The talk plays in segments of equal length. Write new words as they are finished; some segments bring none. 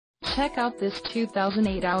Check out this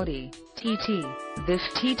 2008 Audi TT. This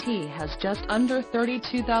TT has just under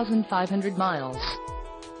 32,500 miles.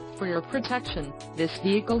 For your protection, this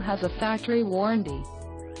vehicle has a factory warranty.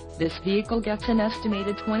 This vehicle gets an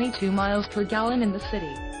estimated 22 miles per gallon in the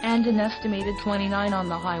city, and an estimated 29 on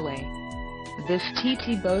the highway. This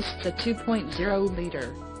TT boasts a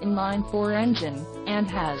 2.0-liter inline-4 engine, and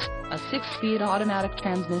has a 6-speed automatic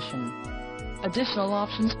transmission. Additional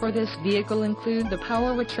options for this vehicle include the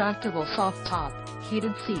power retractable soft top,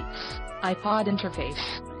 heated seats, iPod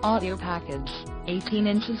interface, audio package, 18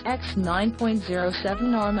 inches x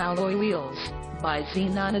 9.07 arm alloy wheels,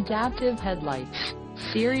 bi-xenon adaptive headlights,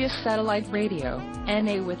 Sirius satellite radio,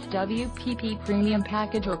 NA with WPP premium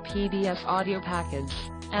package or PBS audio package,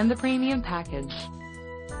 and the premium package.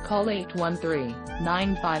 Call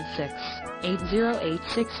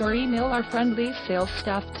 813-956-8086 or email our friendly sales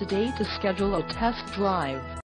staff today to schedule a test drive.